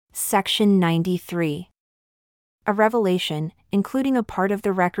Section 93. A revelation, including a part of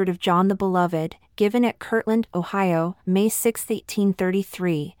the record of John the Beloved, given at Kirtland, Ohio, May 6,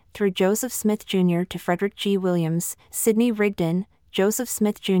 1833, through Joseph Smith Jr. to Frederick G. Williams, Sidney Rigdon, Joseph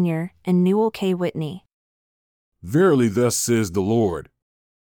Smith Jr., and Newell K. Whitney. Verily thus says the Lord,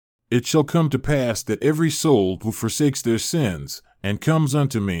 it shall come to pass that every soul who forsakes their sins, and comes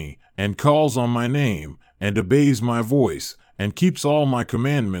unto me, and calls on my name, and obeys my voice, and keeps all my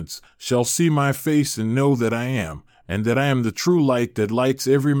commandments, shall see my face and know that I am, and that I am the true light that lights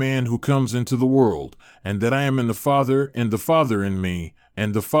every man who comes into the world, and that I am in the Father, and the Father in me,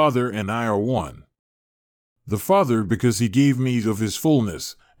 and the Father and I are one. The Father, because he gave me of his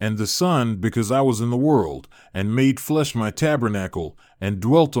fullness, and the Son, because I was in the world, and made flesh my tabernacle, and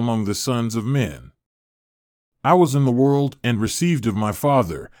dwelt among the sons of men. I was in the world, and received of my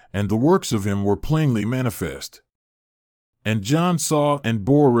Father, and the works of him were plainly manifest. And John saw and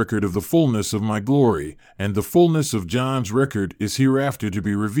bore record of the fullness of my glory, and the fullness of John's record is hereafter to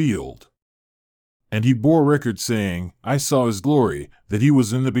be revealed. And he bore record, saying, I saw his glory, that he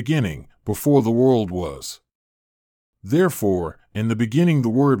was in the beginning, before the world was. Therefore, in the beginning the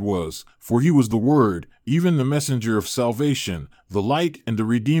Word was, for he was the Word, even the messenger of salvation, the light and the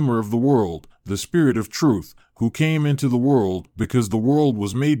Redeemer of the world, the Spirit of truth, who came into the world, because the world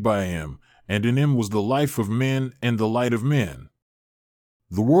was made by him, and in him was the life of men and the light of men.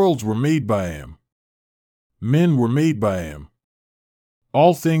 The worlds were made by him. Men were made by him.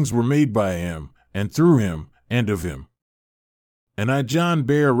 All things were made by him, and through him, and of him. And I, John,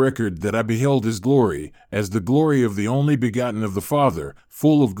 bear record that I beheld his glory, as the glory of the only begotten of the Father,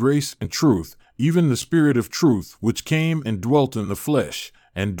 full of grace and truth, even the Spirit of truth, which came and dwelt in the flesh,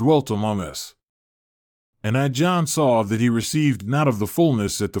 and dwelt among us. And I, John, saw that he received not of the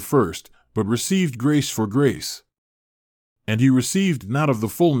fullness at the first, but received grace for grace. And he received not of the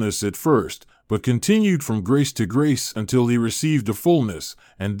fullness at first, but continued from grace to grace until he received the fullness,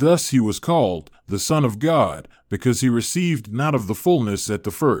 and thus he was called the Son of God, because he received not of the fullness at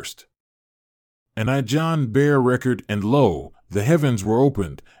the first. And I, John, bear record, and lo, the heavens were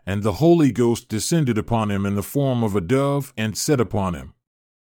opened, and the Holy Ghost descended upon him in the form of a dove, and sat upon him.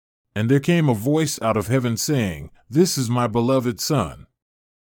 And there came a voice out of heaven saying, This is my beloved Son.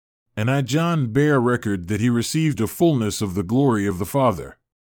 And I, John, bear record that he received a fullness of the glory of the Father.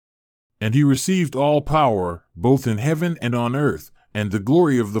 And he received all power, both in heaven and on earth, and the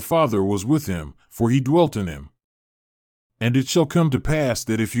glory of the Father was with him, for he dwelt in him. And it shall come to pass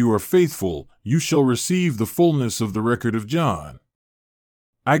that if you are faithful, you shall receive the fullness of the record of John.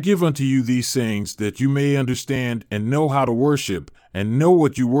 I give unto you these sayings that you may understand and know how to worship, and know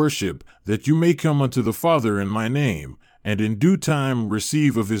what you worship, that you may come unto the Father in my name, and in due time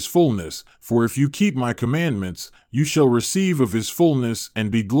receive of his fullness, for if you keep my commandments, you shall receive of his fullness and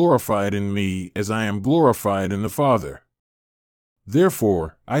be glorified in me as I am glorified in the Father.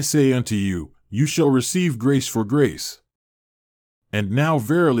 Therefore, I say unto you, you shall receive grace for grace. And now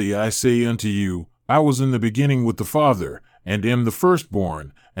verily I say unto you, I was in the beginning with the Father, and am the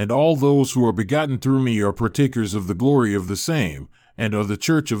firstborn, and all those who are begotten through me are partakers of the glory of the same, and are the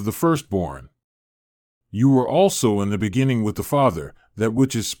church of the firstborn. You were also in the beginning with the Father, that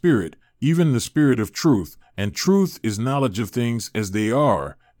which is Spirit, even the Spirit of truth, and truth is knowledge of things as they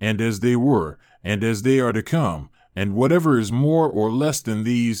are, and as they were, and as they are to come, and whatever is more or less than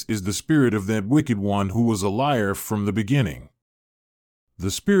these is the spirit of that wicked one who was a liar from the beginning. The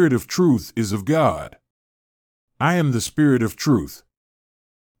Spirit of truth is of God. I am the Spirit of truth.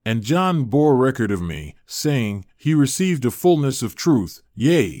 And John bore record of me, saying, He received a fullness of truth,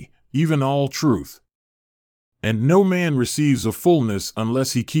 yea, even all truth. And no man receives a fullness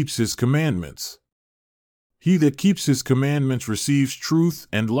unless he keeps his commandments. He that keeps his commandments receives truth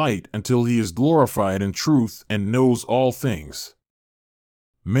and light until he is glorified in truth and knows all things.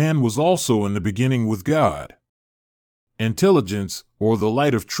 Man was also in the beginning with God. Intelligence, or the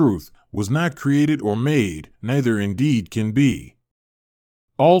light of truth, was not created or made, neither indeed can be.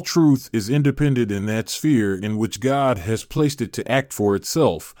 All truth is independent in that sphere in which God has placed it to act for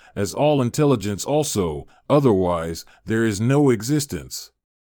itself, as all intelligence also, otherwise there is no existence.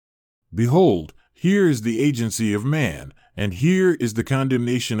 Behold, here is the agency of man, and here is the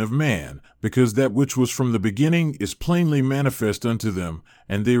condemnation of man, because that which was from the beginning is plainly manifest unto them,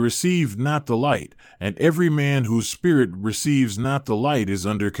 and they received not the light, and every man whose spirit receives not the light is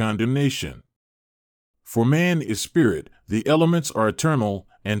under condemnation. For man is spirit, the elements are eternal,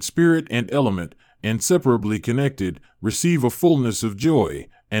 and spirit and element, inseparably connected, receive a fullness of joy,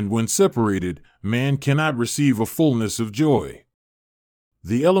 and when separated, man cannot receive a fullness of joy.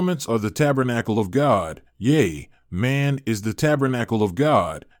 The elements are the tabernacle of God, yea, man is the tabernacle of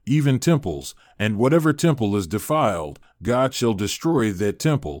God, even temples, and whatever temple is defiled, God shall destroy that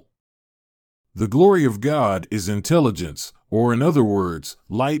temple. The glory of God is intelligence, or in other words,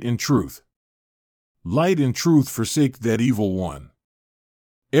 light and truth. Light and truth forsake that evil one.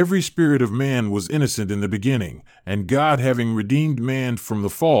 Every spirit of man was innocent in the beginning, and God having redeemed man from the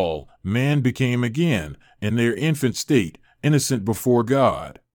fall, man became again, in their infant state, innocent before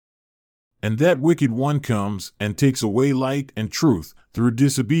God. And that wicked one comes and takes away light and truth through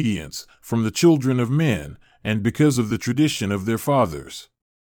disobedience from the children of men, and because of the tradition of their fathers.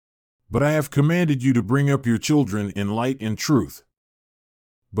 But I have commanded you to bring up your children in light and truth.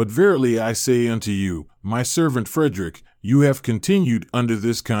 But verily I say unto you, my servant Frederick, you have continued under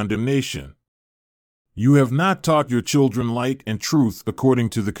this condemnation. You have not taught your children light and truth according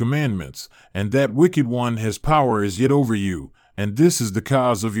to the commandments, and that wicked one has power as yet over you, and this is the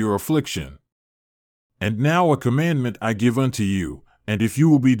cause of your affliction. And now a commandment I give unto you, and if you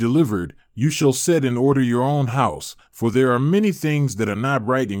will be delivered, you shall set in order your own house, for there are many things that are not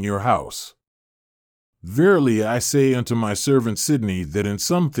right in your house. Verily I say unto my servant Sidney that in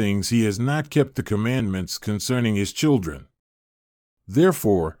some things he has not kept the commandments concerning his children.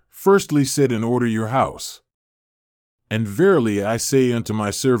 Therefore, firstly set in order your house. And verily I say unto my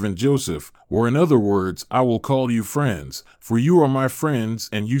servant Joseph, or in other words, I will call you friends, for you are my friends,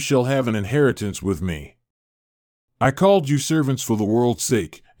 and you shall have an inheritance with me. I called you servants for the world's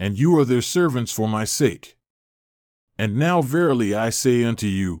sake, and you are their servants for my sake. And now verily I say unto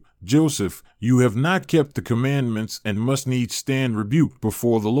you, Joseph, you have not kept the commandments and must needs stand rebuked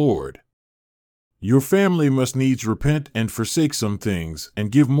before the Lord. Your family must needs repent and forsake some things,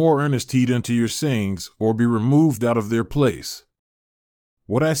 and give more earnest heed unto your sayings, or be removed out of their place.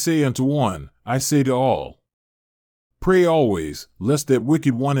 What I say unto one, I say to all. Pray always, lest that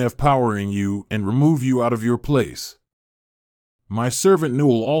wicked one have power in you, and remove you out of your place. My servant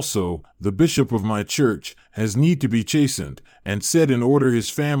Newell also, the bishop of my church, has need to be chastened, and set in order his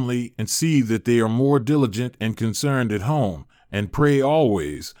family, and see that they are more diligent and concerned at home, and pray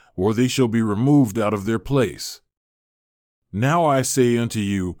always, or they shall be removed out of their place. Now I say unto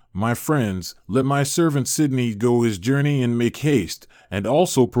you, my friends, let my servant Sidney go his journey and make haste, and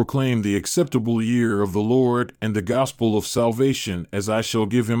also proclaim the acceptable year of the Lord and the gospel of salvation as I shall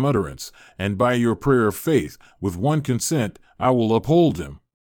give him utterance, and by your prayer of faith, with one consent, I will uphold him.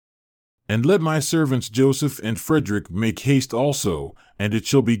 And let my servants Joseph and Frederick make haste also, and it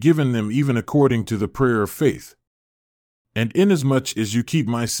shall be given them even according to the prayer of faith. And inasmuch as you keep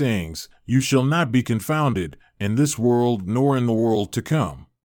my sayings, you shall not be confounded, in this world nor in the world to come.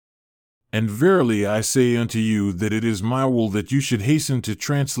 And verily I say unto you that it is my will that you should hasten to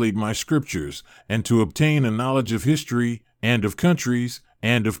translate my scriptures, and to obtain a knowledge of history, and of countries,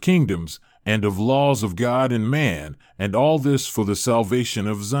 and of kingdoms, and of laws of God and man, and all this for the salvation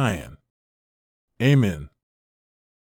of Zion. Amen.